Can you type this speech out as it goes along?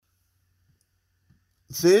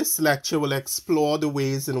This lecture will explore the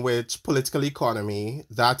ways in which political economy,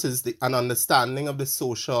 that is, an understanding of the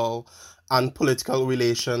social and political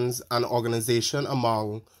relations and organization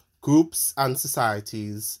among groups and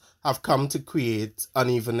societies, have come to create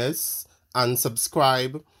unevenness and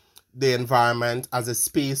subscribe the environment as a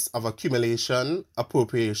space of accumulation,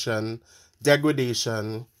 appropriation,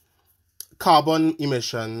 degradation, carbon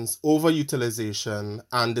emissions, overutilization,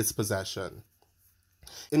 and dispossession.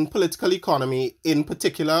 In political economy, in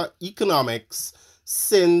particular economics,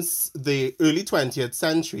 since the early 20th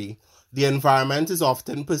century, the environment is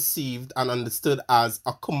often perceived and understood as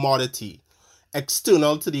a commodity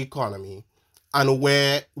external to the economy, and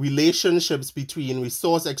where relationships between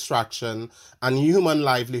resource extraction and human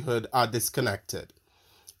livelihood are disconnected.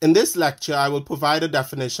 In this lecture, I will provide a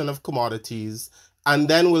definition of commodities and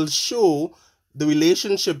then will show the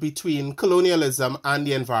relationship between colonialism and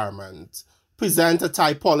the environment, present a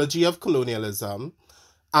typology of colonialism,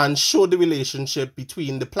 and show the relationship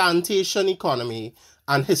between the plantation economy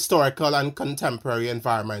and historical and contemporary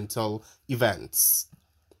environmental events.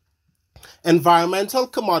 Environmental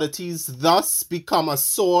commodities thus become a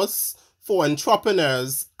source for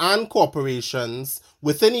entrepreneurs and corporations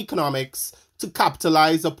within economics to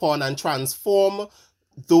capitalize upon and transform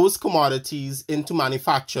those commodities into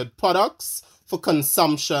manufactured products for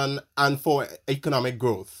consumption and for economic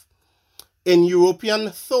growth. In European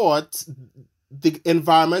thought, the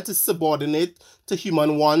environment is subordinate to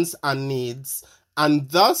human wants and needs, and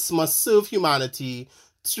thus must serve humanity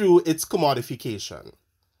through its commodification.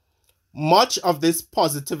 Much of this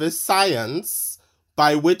positivist science,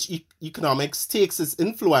 by which economics takes its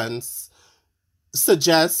influence,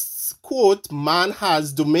 suggests, quote, man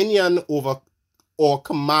has dominion over or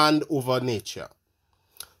command over nature.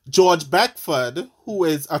 George Beckford, who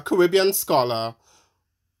is a Caribbean scholar,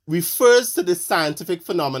 refers to this scientific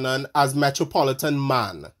phenomenon as metropolitan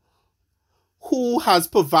man, who has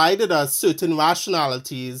provided us certain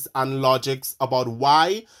rationalities and logics about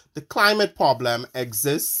why the climate problem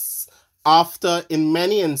exists, after, in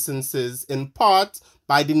many instances, in part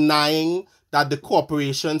by denying that the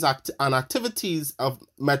corporations and activities of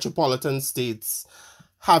metropolitan states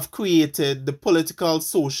have created the political,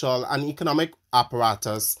 social, and economic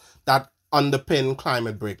apparatus that underpin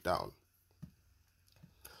climate breakdown.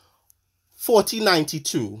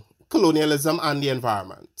 1492, Colonialism and the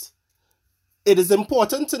Environment. It is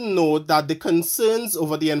important to note that the concerns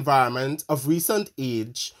over the environment of recent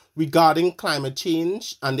age regarding climate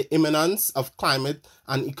change and the imminence of climate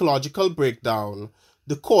and ecological breakdown,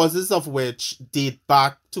 the causes of which date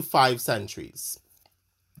back to 5 centuries.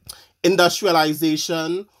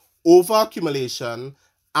 Industrialization, overaccumulation,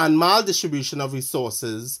 and maldistribution of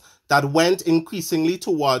resources that went increasingly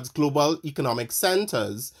towards global economic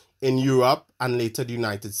centers in Europe and later the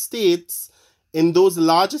United States, in those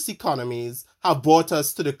largest economies, have brought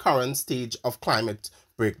us to the current stage of climate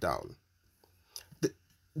breakdown.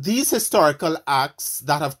 These historical acts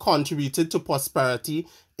that have contributed to prosperity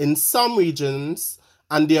in some regions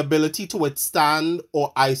and the ability to withstand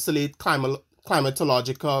or isolate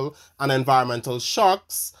climatological and environmental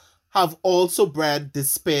shocks have also bred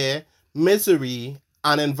despair, misery,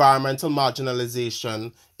 and environmental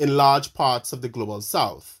marginalization in large parts of the global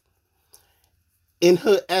South. In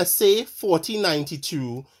her essay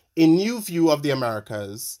 1492, A New View of the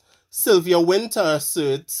Americas, Sylvia Wynter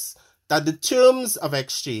asserts that the terms of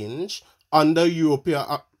exchange under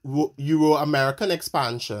Euro-American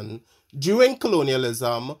expansion during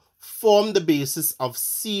colonialism formed the basis of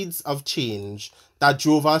seeds of change that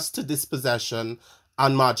drove us to dispossession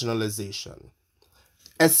and marginalization,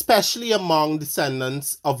 especially among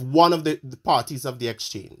descendants of one of the parties of the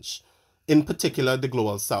exchange, in particular the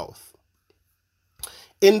Global South.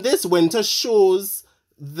 In this, Wynter shows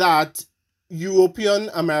that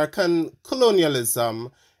European American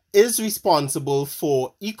colonialism is responsible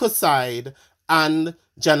for ecocide and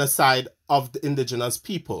genocide of the indigenous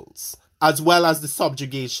peoples, as well as the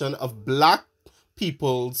subjugation of Black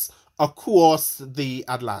peoples across the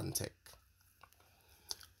Atlantic.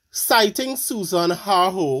 Citing Susan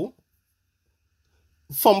Harhoe,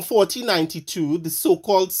 from 1492, the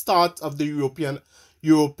so-called start of the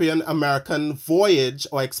European American voyage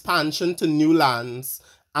or expansion to new lands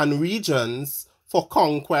and regions for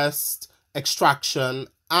conquest, extraction,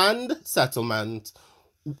 and settlement,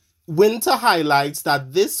 Wynter highlights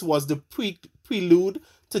that this was the prelude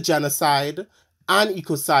to genocide and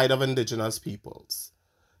ecocide of indigenous peoples.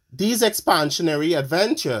 These expansionary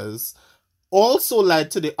adventures also led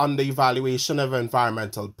to the underevaluation of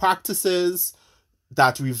environmental practices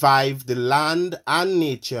that revived the land and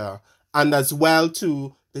nature, and as well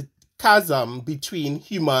to the chasm between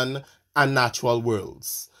human and natural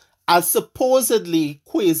worlds as supposedly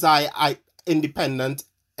quasi-independent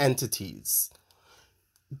entities.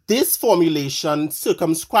 This formulation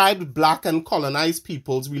circumscribed Black and colonized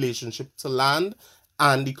peoples' relationship to land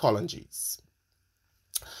and ecologies.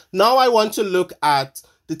 Now I want to look at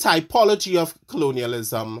the typology of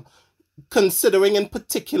colonialism, considering in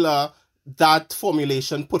particular that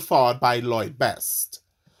formulation put forward by Lloyd Best.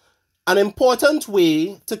 An important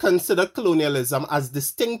way to consider colonialism as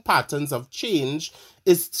distinct patterns of change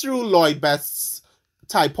is through Lloyd Best's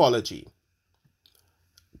typology.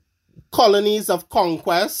 Colonies of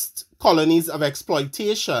conquest, colonies of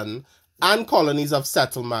exploitation, and colonies of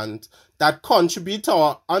settlement that contribute to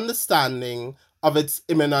our understanding of its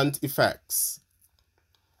imminent effects.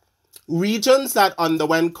 Regions that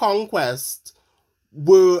underwent conquest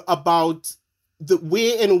were about the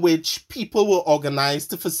way in which people were organized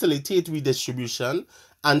to facilitate redistribution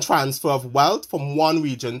and transfer of wealth from one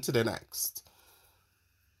region to the next.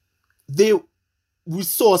 The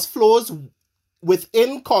resource flows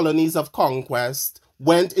within colonies of conquest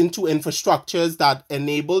went into infrastructures that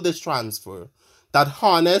enabled this transfer, that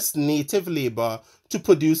harnessed native labor to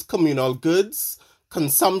produce communal goods,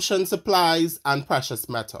 consumption supplies, and precious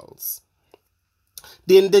metals.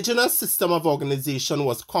 The indigenous system of organization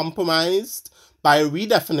was compromised by a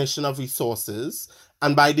redefinition of resources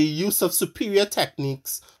and by the use of superior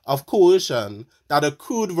techniques of coercion that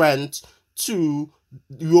accrued rent to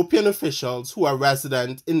European officials who are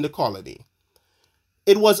resident in the colony.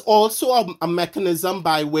 It was also a mechanism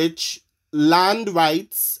by which land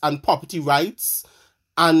rights and property rights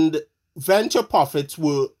and venture profits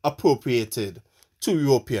were appropriated to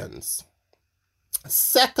Europeans.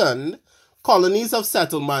 Second, colonies of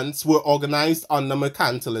settlements were organized under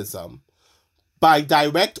mercantilism by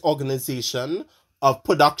direct organization of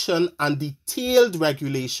production and detailed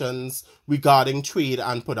regulations regarding trade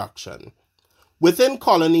and production. Within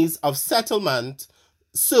colonies of settlement,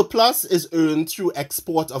 surplus is earned through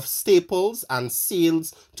export of staples and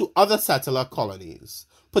sales to other settler colonies,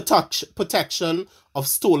 protection of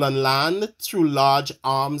stolen land through large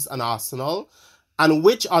arms and arsenal, and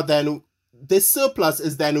this surplus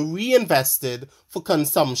is then reinvested for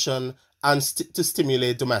consumption and to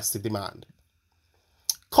stimulate domestic demand.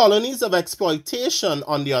 Colonies of exploitation,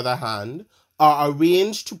 on the other hand, are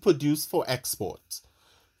arranged to produce for export.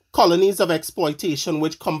 Colonies of exploitation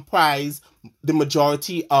which comprise the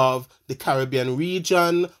majority of the Caribbean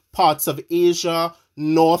region, parts of Asia,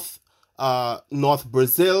 North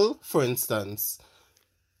Brazil, for instance.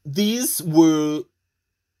 These were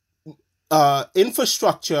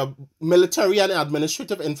infrastructure, military and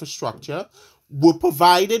administrative infrastructure, were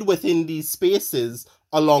provided within these spaces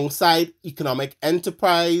alongside economic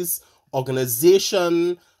enterprise,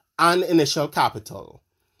 organization, and initial capital.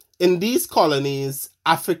 In these colonies,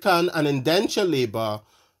 African and indentured labor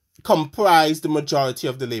comprised the majority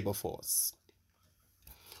of the labor force.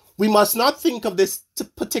 We must not think of this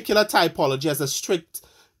particular typology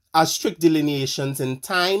as strict delineations in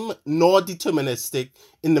time, nor deterministic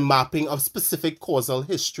in the mapping of specific causal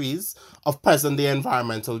histories of present-day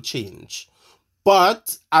environmental change,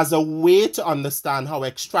 but as a way to understand how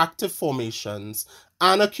extractive formations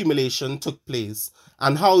and accumulation took place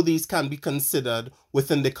and how these can be considered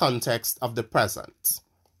within the context of the present.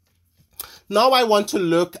 Now I want to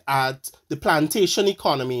look at the plantation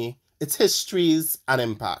economy, its histories and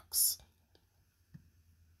impacts.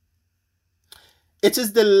 It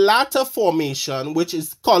is the latter formation, which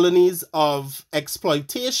is colonies of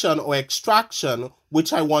exploitation or extraction,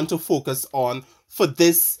 which I want to focus on for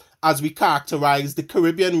this as we characterize the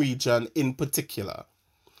Caribbean region in particular.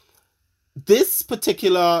 This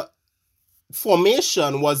particular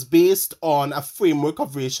formation was based on a framework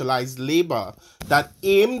of racialized labor that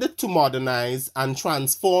aimed to modernize and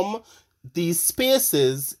transform these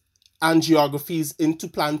spaces and geographies into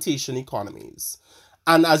plantation economies.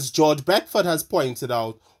 And as George Beckford has pointed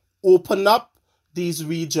out, open up these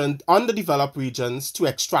underdeveloped regions to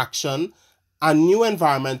extraction and new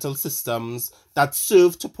environmental systems that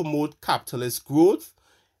serve to promote capitalist growth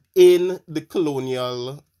in the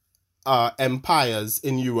colonial empires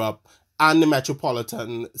in Europe and the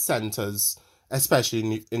metropolitan centers,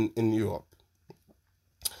 especially in Europe.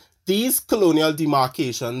 These colonial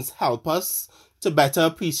demarcations help us to better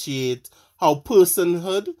appreciate how the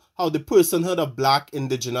personhood of Black,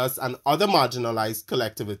 Indigenous, and other marginalized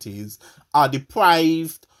collectivities are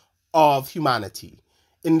deprived of humanity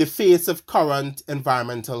in the face of current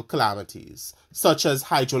environmental calamities, such as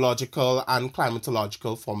hydrological and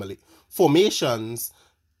climatological formations,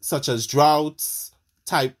 such as droughts,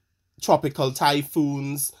 tropical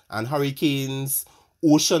typhoons and hurricanes,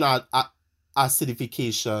 ocean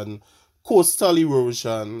acidification, coastal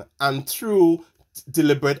erosion, and through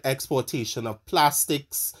deliberate exportation of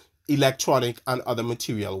plastics, electronic, and other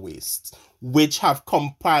material wastes, which have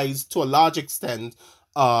comprised to a large extent,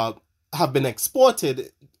 have been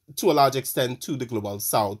exported to a large extent to the global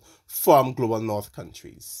south from global north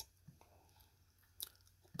countries.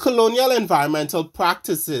 Colonial environmental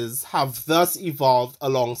practices have thus evolved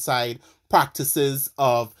alongside practices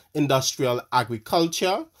of industrial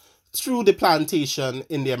agriculture through the plantation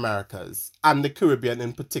in the Americas and the Caribbean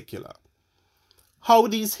in particular. How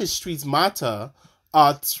these histories matter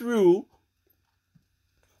are through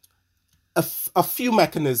a few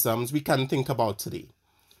mechanisms we can think about today.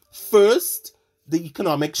 First, the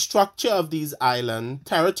economic structure of these island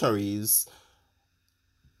territories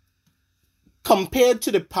compared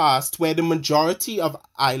to the past, where the majority of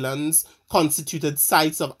islands constituted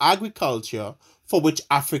sites of agriculture for which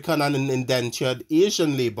African and indentured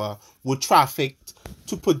Asian labor were trafficked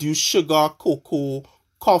to produce sugar, cocoa,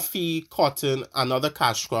 coffee, cotton, and other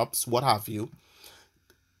cash crops, what have you.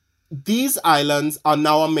 These islands are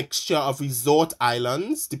now a mixture of resort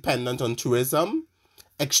islands dependent on tourism,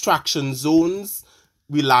 extraction zones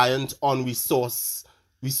reliant on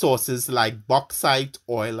resources like bauxite,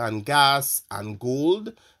 oil and gas, and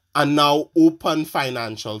gold, and now open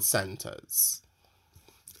financial centers.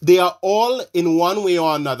 They are all in one way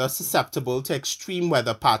or another susceptible to extreme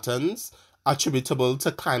weather patterns attributable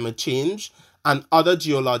to climate change and other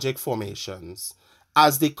geologic formations,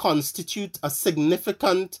 as they constitute a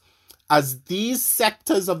significant, as these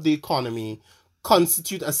sectors of the economy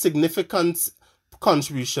constitute a significant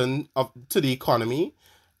contribution to the economy,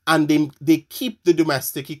 and they keep the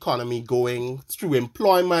domestic economy going through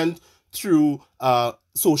employment, through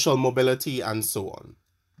social mobility, and so on.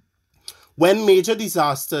 When major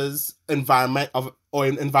disasters or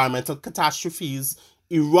environmental catastrophes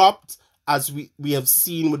erupt, as we have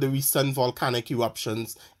seen with the recent volcanic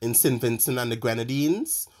eruptions in St. Vincent and the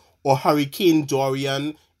Grenadines, or Hurricane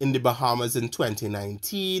Dorian in the Bahamas in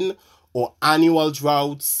 2019, or annual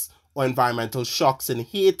droughts or environmental shocks in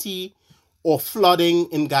Haiti, or flooding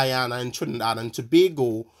in Guyana and Trinidad and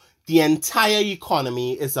Tobago, the entire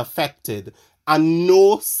economy is affected, and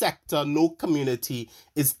no sector, no community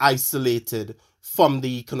is isolated from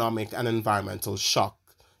the economic and environmental shock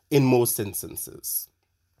in most instances.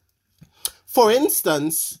 For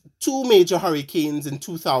instance, two major hurricanes in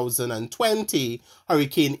 2020,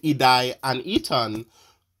 Hurricane Idai and Eton,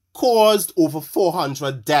 caused over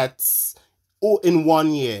 400 deaths in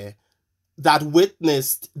 1 year, that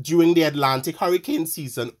witnessed during the Atlantic hurricane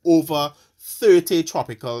season over 30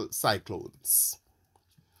 tropical cyclones.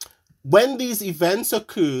 When these events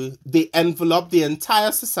occur, they envelop the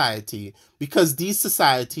entire society, because these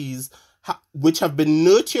societies, which have been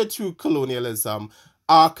nurtured through colonialism,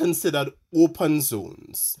 are considered open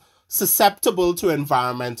zones, susceptible to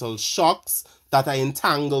environmental shocks that are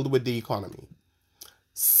entangled with the economy.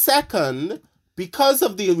 Second, because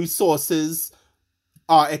of the resources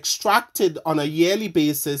are extracted on a yearly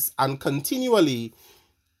basis and continually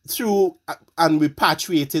through and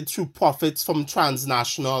repatriated through profits from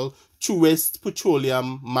transnational tourist,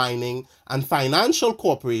 petroleum, mining, and financial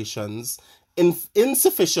corporations,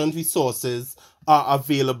 insufficient resources are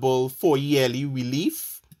available for yearly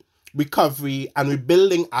relief, recovery, and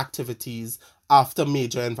rebuilding activities after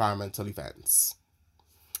major environmental events.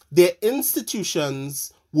 Their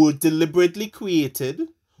institutions were deliberately created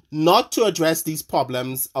not to address these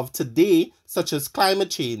problems of today, such as climate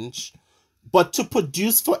change, but to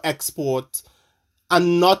produce for export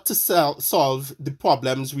and not to solve the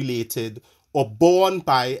problems related or borne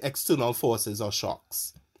by external forces or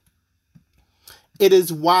shocks. It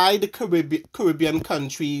is why the Caribbean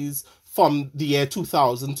countries from the year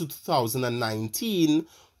 2000 to 2019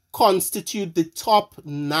 constitute the top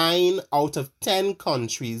 9 out of 10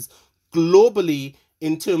 countries globally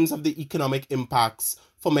in terms of the economic impacts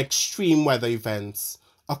from extreme weather events,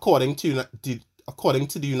 according to the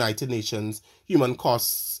United Nations Human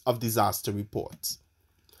Costs of Disaster report.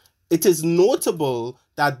 It is notable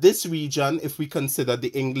that this region, if we consider the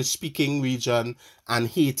English-speaking region and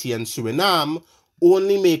Haiti and Suriname,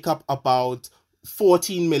 only make up about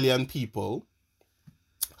 14 million people.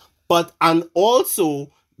 And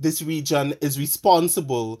also this region is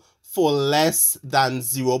responsible for less than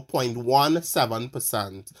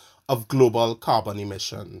 0.17% of global carbon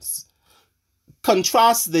emissions.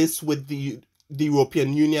 Contrast this with the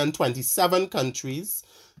European Union, 27 countries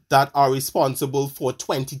that are responsible for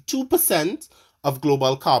 22% of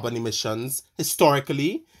global carbon emissions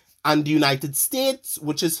historically, and the United States,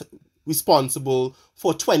 which is responsible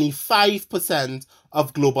for 25%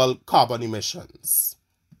 of global carbon emissions.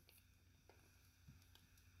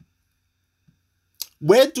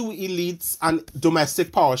 Where do elites and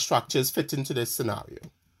domestic power structures fit into this scenario?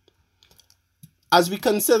 As we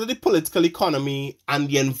consider the political economy and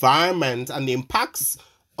the environment and the impacts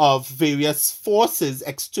of various forces,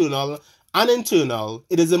 external and internal,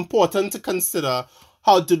 it is important to consider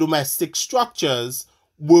how the domestic structures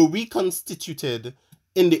were reconstituted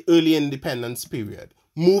in the early independence period,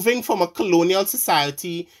 moving from a colonial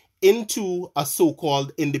society into a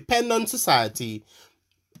so-called independent society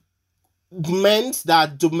meant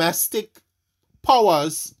that domestic power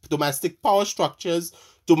structures,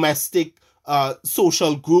 domestic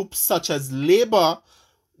social groups such as labor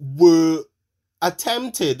were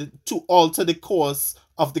attempted to alter the course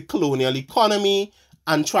of the colonial economy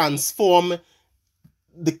and transform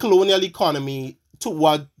the colonial economy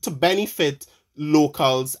to benefit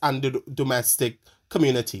locals and the domestic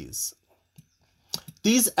communities.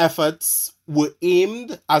 These efforts were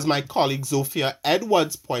aimed, as my colleague Zofia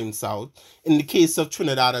Edwards points out, in the case of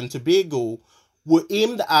Trinidad and Tobago, were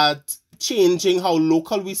aimed at changing how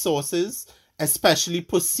local resources, especially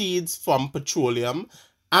proceeds from petroleum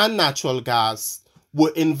and natural gas,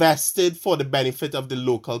 were invested for the benefit of the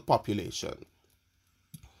local population.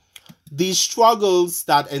 These struggles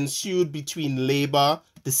that ensued between labor,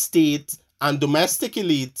 the state, and domestic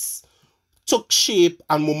elites took shape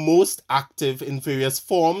and were most active in various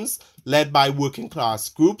forms led by working class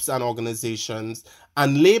groups and organizations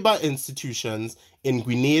and labor institutions in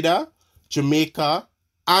Grenada, Jamaica,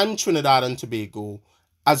 and Trinidad and Tobago,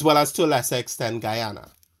 as well as to a lesser extent Guyana.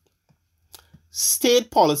 State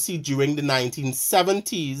policy during the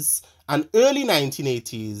 1970s and early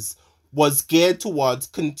 1980s was geared towards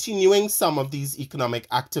continuing some of these economic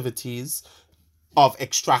activities of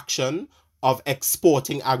extraction, of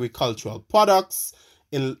exporting agricultural products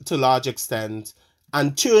to large extent,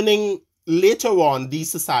 and turning later on these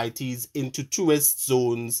societies into tourist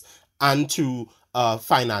zones and to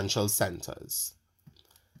financial centers.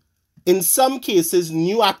 In some cases,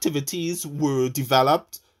 new activities were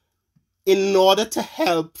developed in order to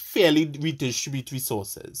help fairly redistribute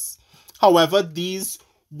resources. However, these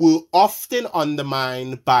were often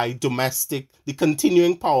undermined by the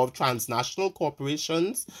continuing power of transnational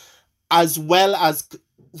corporations, as well as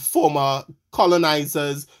former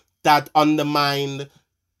colonizers that undermined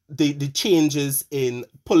the changes in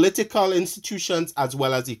political institutions as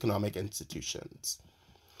well as economic institutions.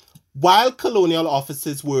 While colonial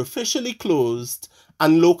offices were officially closed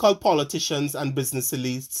and local politicians and business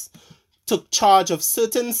elites took charge of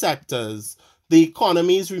certain sectors, the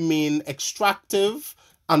economies remained extractive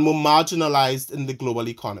and were marginalized in the global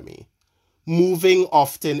economy, moving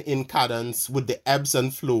often in cadence with the ebbs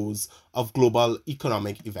and flows of global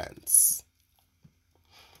economic events.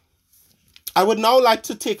 I would now like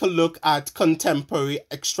to take a look at contemporary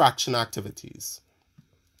extraction activities.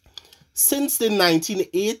 Since the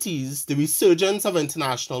 1980s, the resurgence of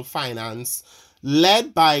international finance,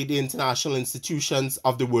 led by the international institutions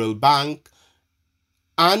of the World Bank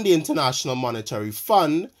and the International Monetary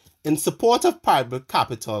Fund, in support of private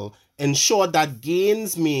capital, ensured that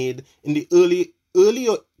gains made in the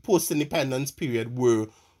early post-independence period were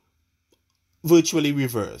virtually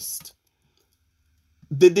reversed.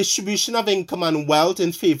 The distribution of income and wealth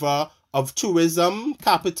in favor of tourism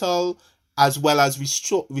capital, as well as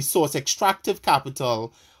resource extractive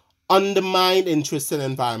capital, undermined interest in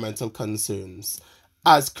environmental concerns,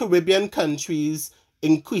 as Caribbean countries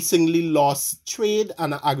increasingly lost trade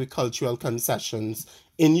and agricultural concessions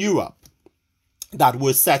in Europe that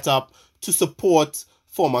were set up to support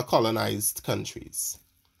former colonized countries.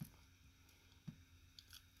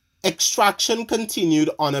 Extraction continued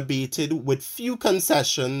unabated with few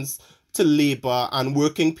concessions to labor and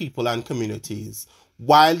working people and communities,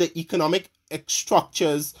 while the economic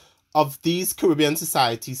structures of these Caribbean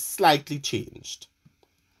societies slightly changed.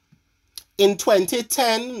 In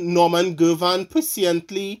 2010, Norman Gervan,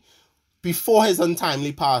 presciently before his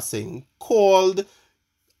untimely passing, called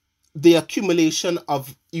the accumulation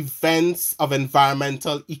of events of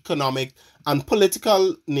environmental, economic, and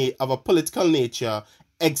political nature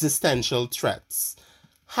existential threats,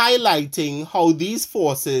 highlighting how these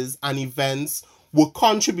forces and events were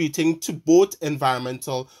contributing to both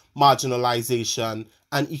environmental marginalization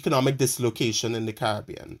and economic dislocation in the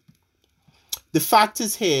Caribbean. The fact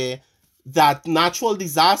is here that natural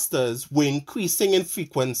disasters were increasing in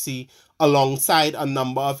frequency alongside a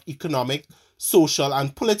number of economic, social,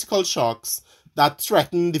 and political shocks that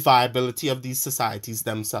threatened the viability of these societies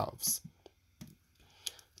themselves.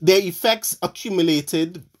 Their effects accumulate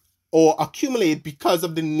because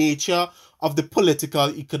of the nature of the political,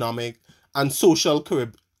 economic, and social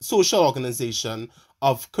organization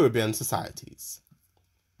of Caribbean societies.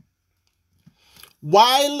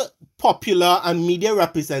 While popular and media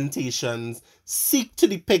representations seek to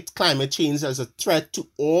depict climate change as a threat to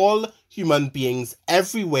all human beings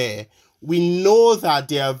everywhere, we know that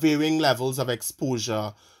there are varying levels of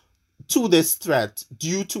exposure to this threat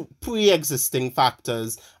due to pre-existing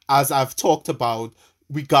factors, as I've talked about,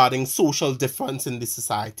 regarding social difference in the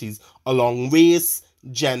societies along race,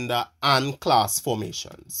 gender, and class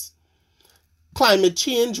formations. Climate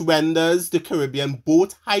change renders the Caribbean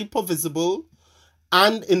both hypervisible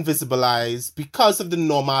and invisibilized because of the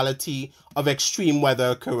normality of extreme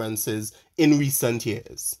weather occurrences in recent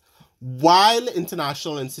years. While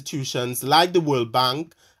international institutions like the World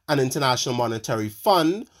Bank and International Monetary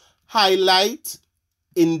Fund highlight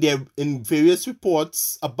in various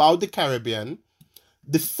reports about the Caribbean,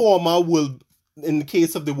 the former in the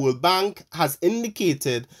case of the World Bank, has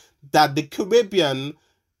indicated that the Caribbean,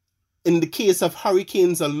 in the case of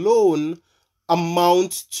hurricanes alone,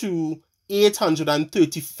 amount to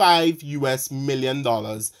 $835 million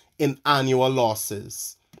in annual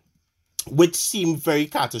losses, which seem very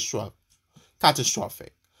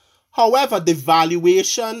catastrophic. However, the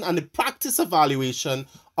valuation and the practice of valuation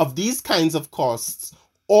of these kinds of costs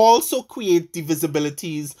also create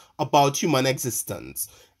divisibilities about human existence.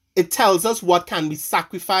 It tells us what can be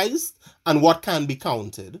sacrificed and what can be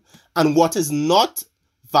counted, and what is not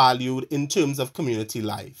valued in terms of community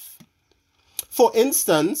life. For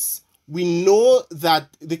instance, we know that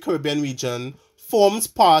the Caribbean region forms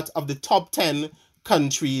part of the top 10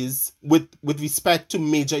 countries with respect to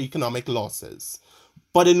major economic losses.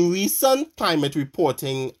 But in recent climate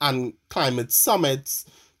reporting and climate summits,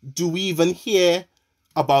 do we even hear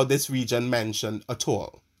about this region mentioned at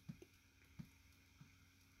all?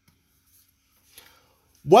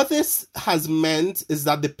 What this has meant is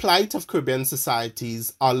that the plight of Caribbean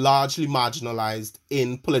societies are largely marginalized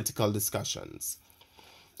in political discussions.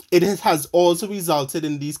 It has also resulted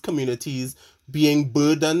in these communities being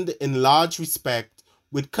burdened in large respect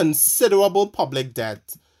with considerable public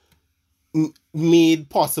debt made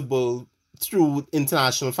possible through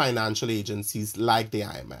international financial agencies like the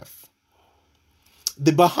IMF.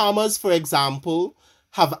 The Bahamas, for example,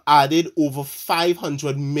 have added over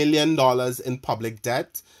 $500 million in public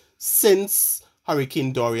debt since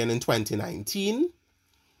Hurricane Dorian in 2019.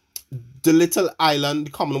 The little island,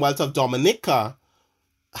 the Commonwealth of Dominica,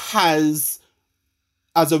 has,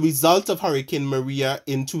 as a result of Hurricane Maria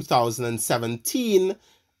in 2017,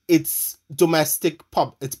 its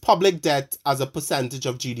public debt as a percentage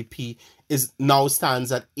of GDP now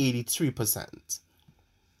stands at 83%.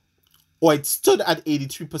 Or it stood at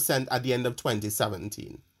 83% at the end of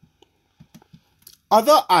 2017.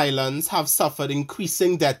 Other islands have suffered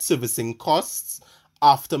increasing debt servicing costs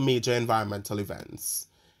after major environmental events.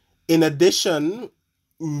 In addition,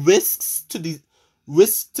 risks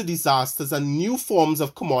to disasters and new forms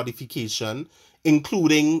of commodification,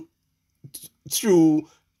 including through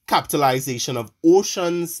capitalization of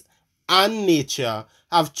oceans and nature,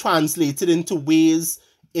 have translated into ways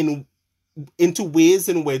in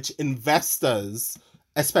which investors,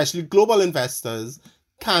 especially global investors,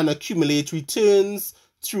 can accumulate returns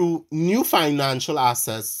through new financial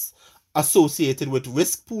assets associated with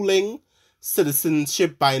risk pooling,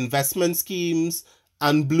 citizenship by investment schemes,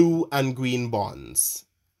 and blue and green bonds.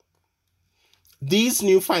 These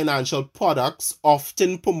new financial products,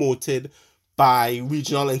 often promoted by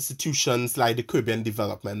regional institutions like the Caribbean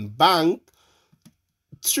Development Bank,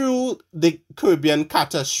 through the Caribbean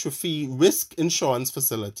Catastrophe Risk Insurance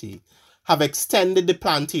Facility, have extended the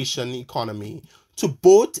plantation economy to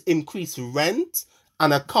both increase rent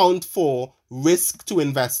and account for risk to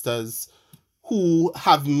investors who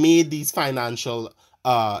have made these financial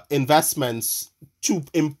investments to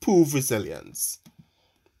improve resilience.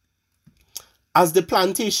 As the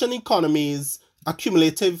plantation economy's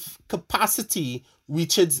accumulative capacity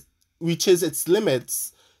reaches its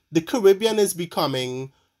limits, the Caribbean is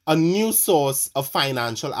becoming a new source of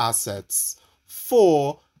financial assets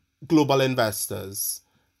for global investors,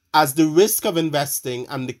 as the risk of investing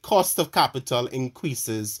and the cost of capital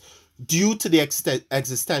increases due to the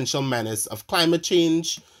existential menace of climate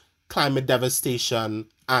change, climate devastation,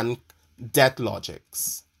 and debt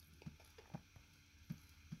logics.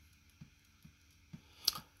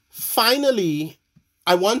 Finally,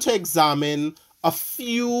 I want to examine a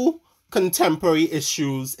few contemporary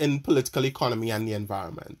issues in political economy and the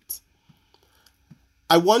environment.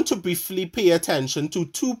 I want to briefly pay attention to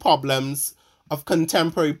two problems of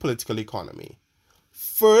contemporary political economy.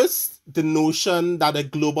 First, the notion that a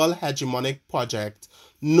global hegemonic project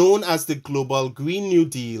known as the Global Green New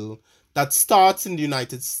Deal that starts in the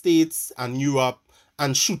United States and Europe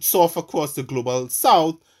and shoots off across the global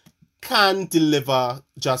south can deliver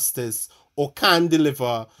justice or can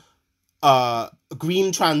deliver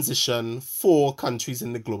green transition for countries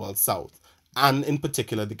in the global south, and in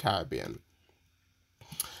particular the Caribbean.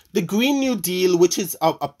 The Green New Deal, which is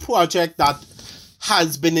a project that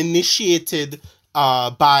has been initiated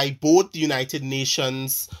by both the United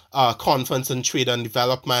Nations Conference on Trade and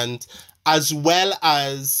Development, as well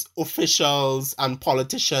as officials and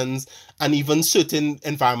politicians and even certain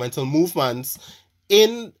environmental movements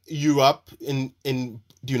in Europe, in the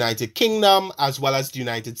United Kingdom, as well as the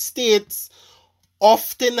United States,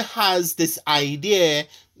 often has this idea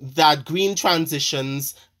that green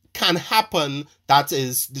transitions can happen, that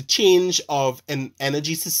is, the change of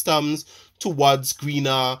energy systems towards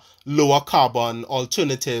greener, lower carbon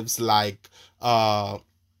alternatives like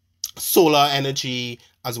solar energy,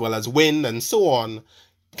 as well as wind and so on,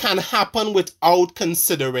 can happen without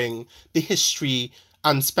considering the history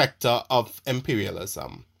and specter of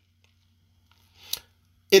imperialism.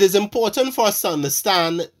 It is important for us to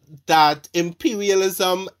understand that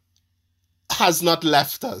imperialism has not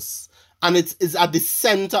left us, and it is at the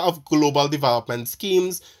center of global development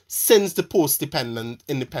schemes since the post-independent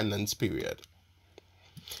independence period.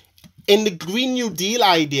 In the Green New Deal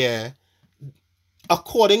idea,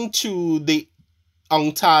 according to the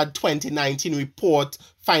UNCTAD 2019 report,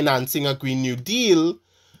 Financing a Green New Deal,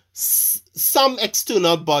 some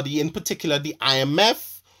external body, in particular the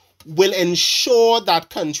IMF, will ensure that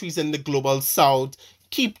countries in the global south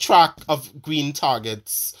keep track of green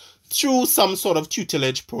targets through some sort of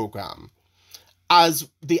tutelage program, as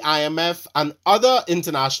the IMF and other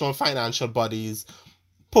international financial bodies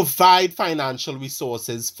provide financial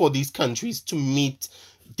resources for these countries to meet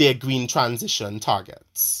their green transition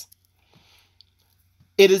targets.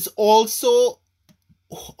 It is also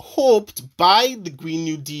hoped by the Green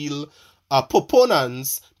New Deal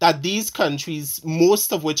proponents that these countries,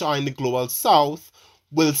 most of which are in the global south,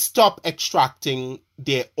 will stop extracting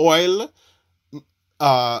their oil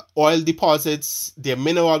deposits, their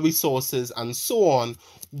mineral resources, and so on,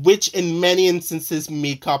 which in many instances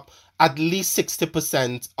make up at least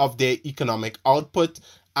 60% of their economic output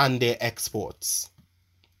and their exports.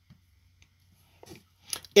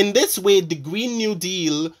 In this way, the Green New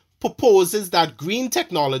Deal proposes that green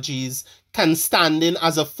technologies can stand in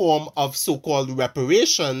as a form of so-called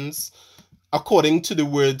reparations, according to the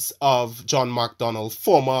words of John McDonnell,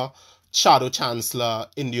 former Shadow Chancellor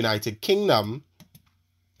in the United Kingdom,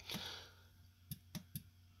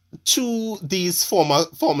 to these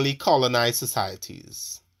formerly colonized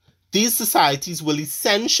societies. These societies will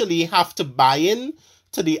essentially have to buy in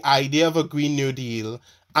to the idea of a Green New Deal,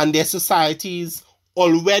 and their societies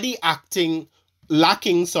already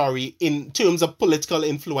lacking in terms of political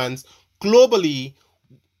influence globally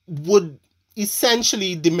would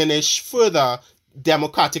essentially diminish further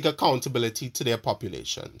democratic accountability to their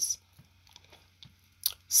populations.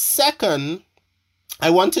 Second, I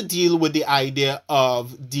want to deal with the idea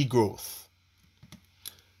of degrowth.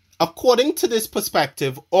 According to this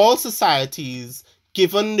perspective, all societies,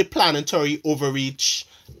 given the planetary overreach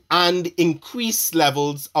and increased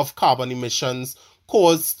levels of carbon emissions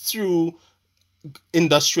caused through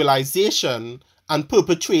industrialization and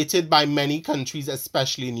perpetrated by many countries,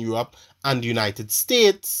 especially in Europe and the United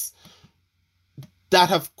States, that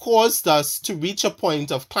have caused us to reach a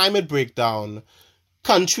point of climate breakdown,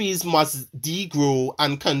 countries must degrow,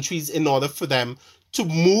 and countries, in order for them to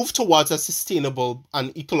move towards a sustainable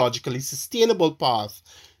and ecologically sustainable path,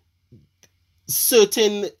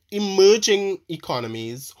 certain emerging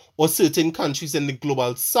economies or certain countries in the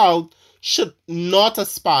global south should not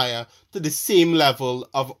aspire to the same level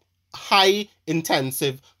of high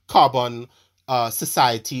intensive carbon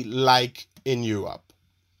society like in Europe.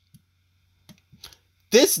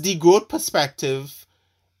 This degrowth perspective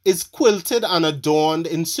is quilted and adorned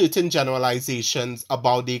in certain generalizations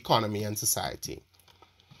about the economy and society.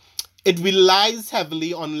 It relies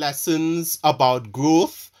heavily on lessons about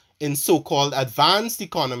growth in so-called advanced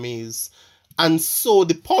economies, and so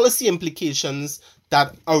the policy implications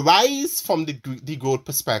that arise from the degrowth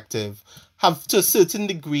perspective have to a certain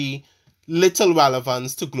degree little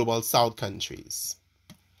relevance to global south countries.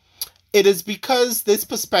 It is because this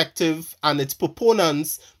perspective and its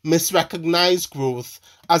proponents misrecognize growth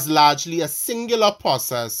as largely a singular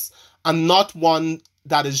process and not one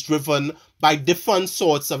that is driven by different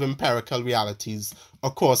sorts of empirical realities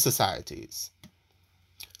across societies.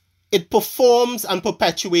 It performs and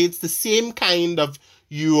perpetuates the same kind of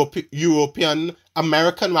European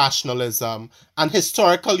American rationalism and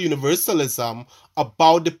historical universalism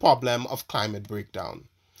about the problem of climate breakdown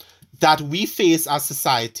that we face as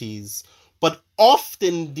societies, but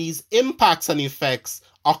often these impacts and effects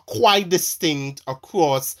are quite distinct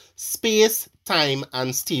across space, time,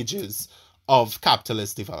 and stages of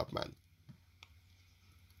capitalist development.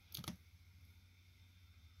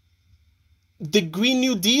 The Green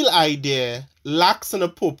New Deal idea lacks an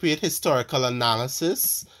appropriate historical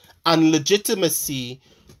analysis and legitimacy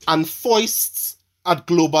and foists a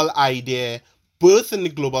global idea both in the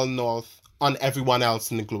global north on everyone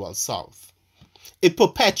else in the global south. It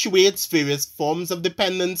perpetuates various forms of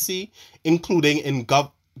dependency, including in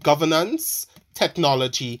governance,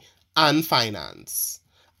 technology, and finance.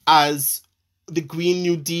 As the Green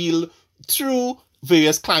New Deal, through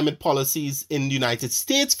various climate policies in the United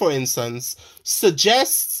States, for instance,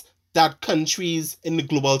 suggests that countries in the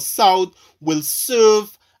global south will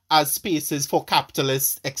serve as spaces for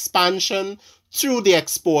capitalist expansion through the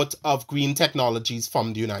export of green technologies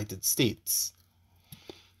from the United States.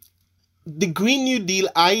 The Green New Deal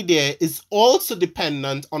idea is also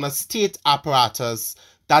dependent on a state apparatus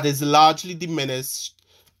that is largely diminished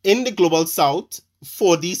in the global south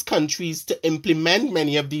for these countries to implement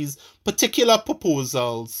many of these particular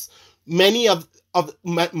proposals. Much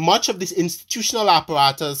of this institutional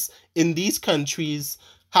apparatus in these countries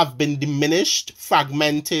have been diminished,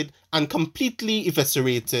 fragmented, and completely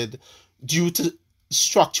eviscerated due to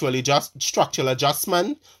structural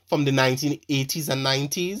adjustment from the 1980s and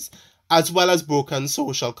 90s, as well as broken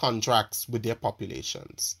social contracts with their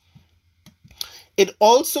populations. It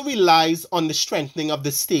also relies on the strengthening of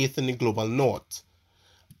the state in the global north.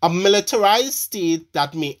 A militarized state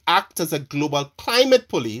that may act as a global climate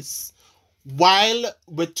police, while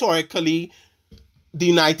rhetorically the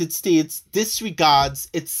United States disregards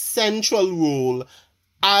its central role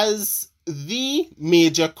as the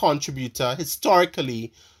major contributor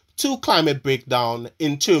historically to climate breakdown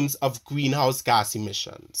in terms of greenhouse gas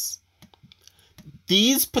emissions.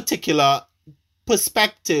 These particular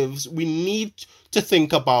perspectives we need to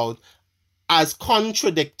think about as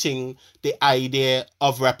contradicting the idea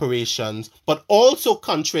of reparations, but also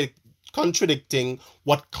contradicting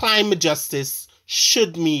what climate justice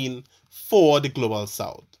should mean for the global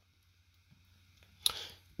south.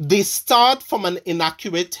 They start from an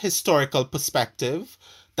inaccurate historical perspective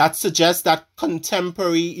that suggests that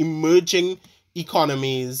contemporary emerging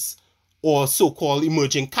economies or so-called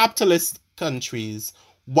emerging capitalist countries,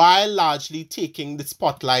 while largely taking the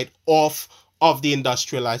spotlight off of the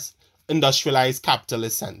industrialized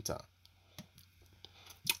capitalist center.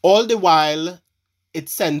 All the while, it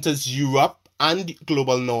centers Europe and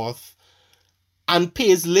global north and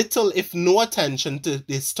pays little, if no attention to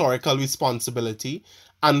the historical responsibility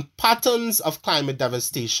and patterns of climate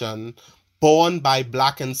devastation borne by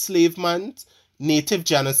black enslavement, native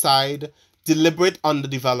genocide, deliberate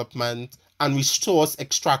underdevelopment, and resource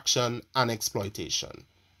extraction and exploitation.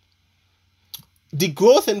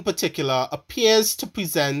 Degrowth in particular appears to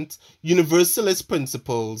present universalist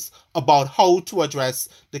principles about how to address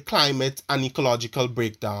the climate and ecological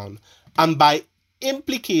breakdown, and by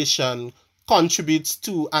implication contributes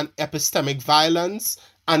to an epistemic violence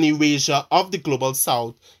and erasure of the global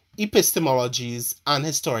south epistemologies and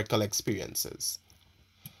historical experiences.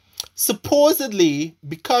 Supposedly,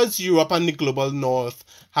 because Europe and the global north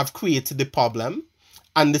have created the problem,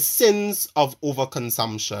 and the sins of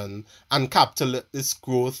overconsumption and capitalist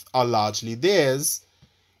growth are largely theirs,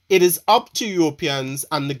 it is up to Europeans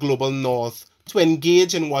and the global north to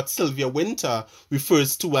engage in what Sylvia Wynter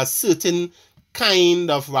refers to as certain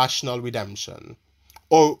kind of rational redemption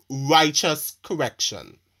or righteous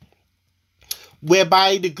correction,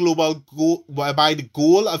 whereby the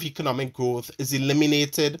goal of economic growth is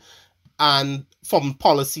eliminated and from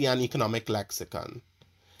policy and economic lexicon.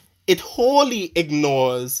 It wholly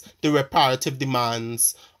ignores the reparative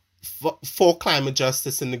demands for climate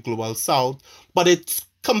justice in the global south, but it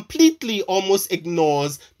completely almost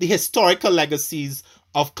ignores the historical legacies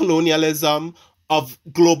of colonialism, of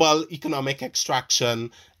global economic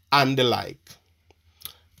extraction, and the like.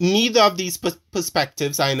 Neither of these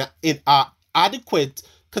perspectives are adequate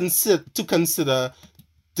to consider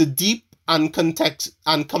the deep and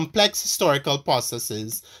complex historical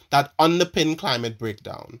processes that underpin climate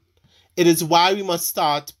breakdown. It is why we must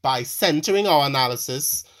start by centering our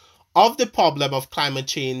analysis of the problem of climate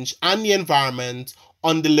change and the environment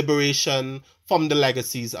on the liberation from the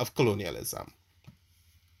legacies of colonialism.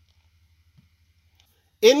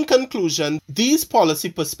 In conclusion, these policy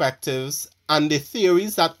perspectives and the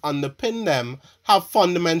theories that underpin them have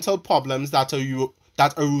fundamental problems that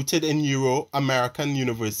are rooted in Euro-American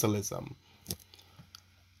universalism,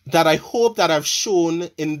 that I hope that I've shown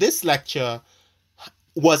in this lecture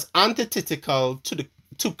was antithetical to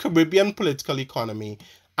Caribbean political economy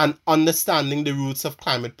and understanding the roots of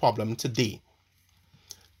climate problem today.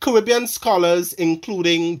 Caribbean scholars,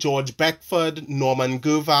 including George Beckford, Norman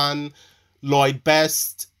Girvan, Lloyd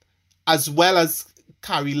Best, as well as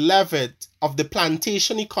Carrie Levitt of the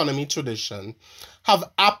plantation economy tradition, have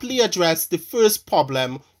aptly addressed the first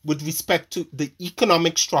problem with respect to the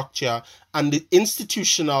economic structure and the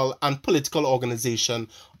institutional and political organization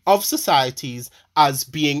of societies as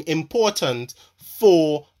being important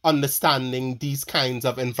for understanding these kinds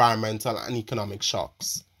of environmental and economic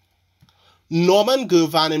shocks. Norman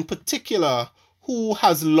Girvan in particular, who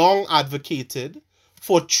has long advocated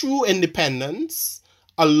for true independence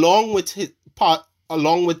along with his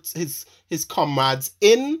comrades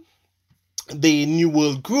in the New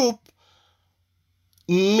World Group,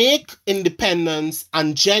 make independence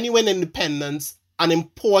and genuine independence an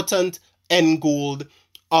important end goal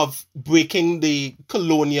of breaking the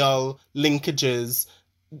colonial linkages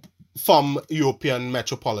from European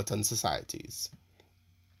metropolitan societies.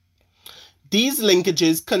 These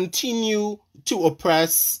linkages continue to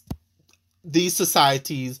oppress these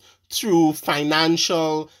societies through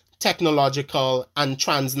financial, technological, and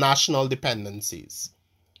transnational dependencies.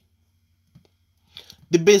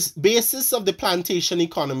 The basis of the Plantation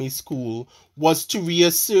Economy School was to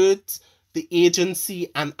reassert the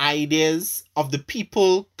agency and ideas of the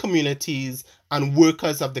people, communities, and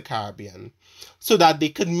workers of the Caribbean so that they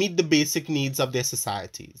could meet the basic needs of their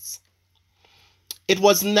societies. It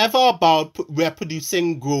was never about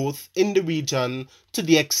reproducing growth in the region to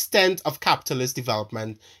the extent of capitalist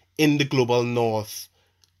development in the global north,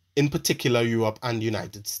 in particular Europe and the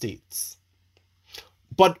United States.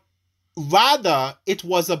 But rather, it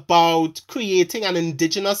was about creating an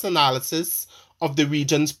indigenous analysis of the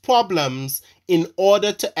region's problems in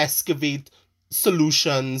order to excavate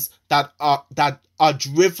solutions that are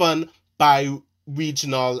driven by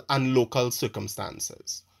regional and local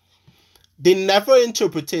circumstances. They never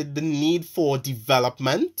interpreted the need for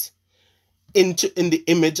development in the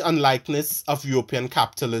image and likeness of European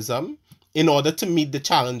capitalism in order to meet the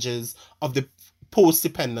challenges of the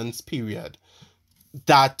post-dependence period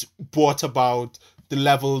that brought about the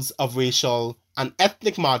levels of racial and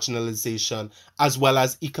ethnic marginalization as well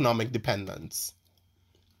as economic dependence.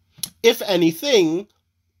 If anything,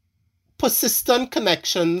 persistent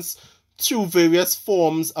connections through various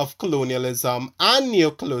forms of colonialism and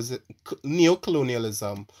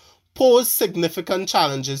neocolonialism pose significant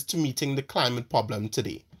challenges to meeting the climate problem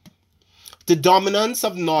today. The dominance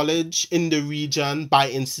of knowledge in the region by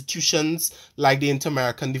institutions like the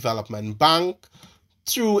Inter-American Development Bank,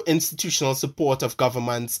 through institutional support of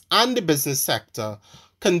governments and the business sector,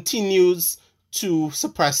 continues to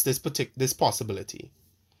suppress this possibility.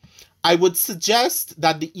 I would suggest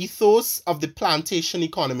that the ethos of the plantation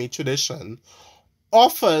economy tradition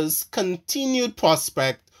offers continued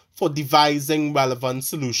prospect for devising relevant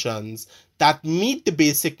solutions that meet the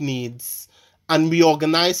basic needs and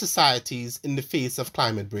reorganize societies in the face of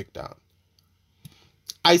climate breakdown.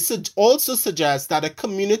 I also suggest that a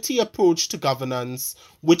community approach to governance,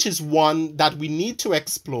 which is one that we need to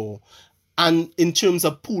explore, and in terms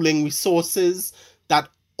of pooling resources that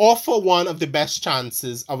offer one of the best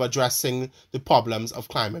chances of addressing the problems of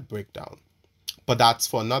climate breakdown. But that's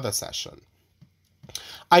for another session.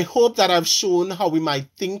 I hope that I've shown how we might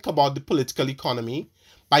think about the political economy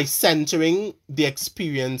by centering the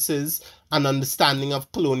experiences and understanding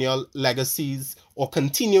of colonial legacies or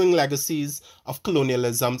continuing legacies of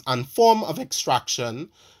colonialism and form of extraction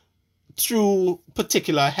through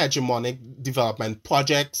particular hegemonic development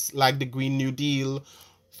projects like the Green New Deal,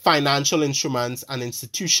 financial instruments and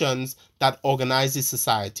institutions that organize these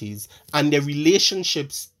societies, and their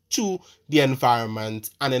relationships to the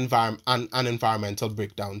environment and environmental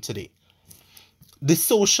breakdown today. The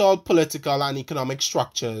social, political, and economic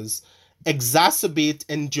structures exacerbate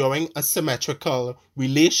enduring asymmetrical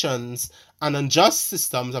relations and unjust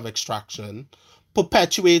systems of extraction,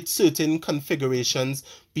 perpetuate certain configurations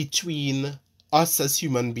between us as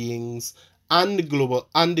human beings and the global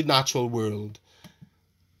and the natural world,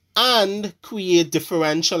 and create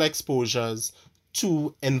differential exposures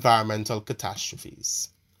to environmental catastrophes.